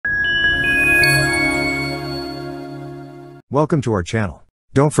Welcome to our channel.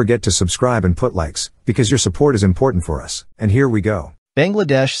 Don't forget to subscribe and put likes, because your support is important for us. And here we go.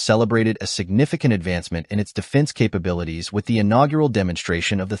 Bangladesh celebrated a significant advancement in its defense capabilities with the inaugural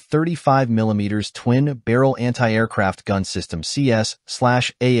demonstration of the 35mm twin-barrel anti-aircraft gun system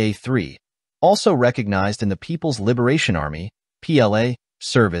CS/AA3, also recognized in the People's Liberation Army (PLA)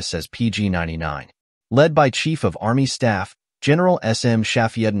 service as PG99. Led by Chief of Army Staff General SM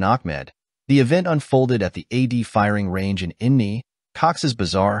Shafiuddin Ahmed, the event unfolded at the AD firing range in Inni, Cox's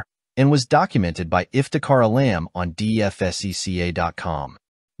Bazar, and was documented by Iftikhar Alam on dfsecca.com.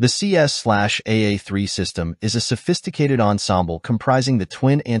 The CS/AA3 system is a sophisticated ensemble comprising the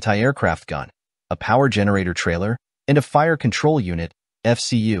twin anti-aircraft gun, a power generator trailer, and a fire control unit,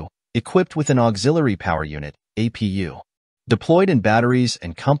 FCU, equipped with an auxiliary power unit, APU. Deployed in batteries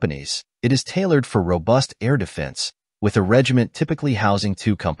and companies, it is tailored for robust air defense, with a regiment typically housing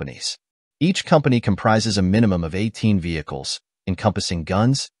 2 companies. Each company comprises a minimum of 18 vehicles, encompassing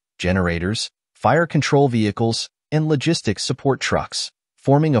guns, generators, fire control vehicles, and logistics support trucks,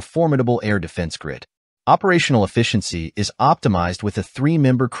 forming a formidable air defense grid. Operational efficiency is optimized with a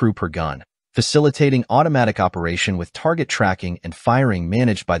 3-member crew per gun, facilitating automatic operation with target tracking and firing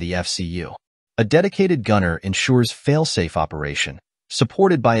managed by the FCU. A dedicated gunner ensures fail-safe operation,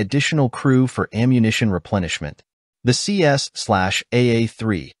 supported by additional crew for ammunition replenishment. The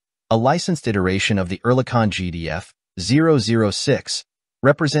CS/AA3, a licensed iteration of the Oerlikon GDF 006,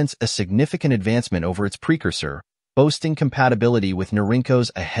 represents a significant advancement over its precursor, boasting compatibility with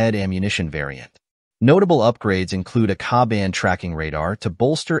Norinco's AHEAD ammunition variant. Notable upgrades include a Ka-band tracking radar to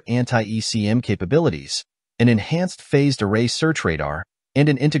bolster anti-ECM capabilities, an enhanced phased array search radar, and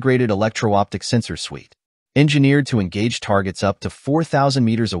an integrated electro-optic sensor suite. Engineered to engage targets up to 4,000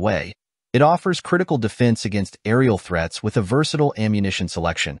 meters away, it offers critical defense against aerial threats with a versatile ammunition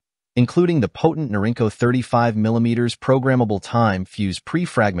selection, including the potent Norinco 35mm programmable time-fuse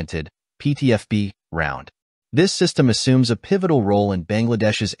pre-fragmented PTFB round. This system assumes a pivotal role in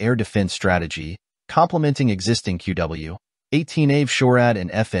Bangladesh's air defense strategy, complementing existing QW, 18AV SHORAD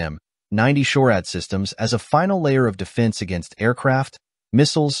and FM, 90 SHORAD systems as a final layer of defense against aircraft,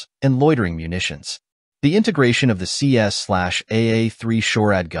 missiles, and loitering munitions. The integration of the CS/AA3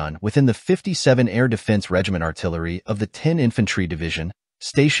 SHORAD gun within the 57 Air Defense Regiment Artillery of the 10 Infantry Division,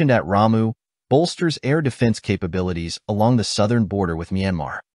 stationed at Ramu, bolsters air defense capabilities along the southern border with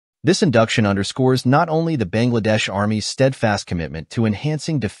Myanmar. This induction underscores not only the Bangladesh Army's steadfast commitment to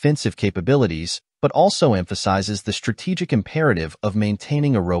enhancing defensive capabilities, but also emphasizes the strategic imperative of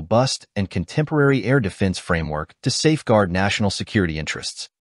maintaining a robust and contemporary air defense framework to safeguard national security interests.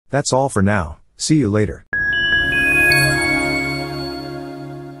 That's all for now. See you later.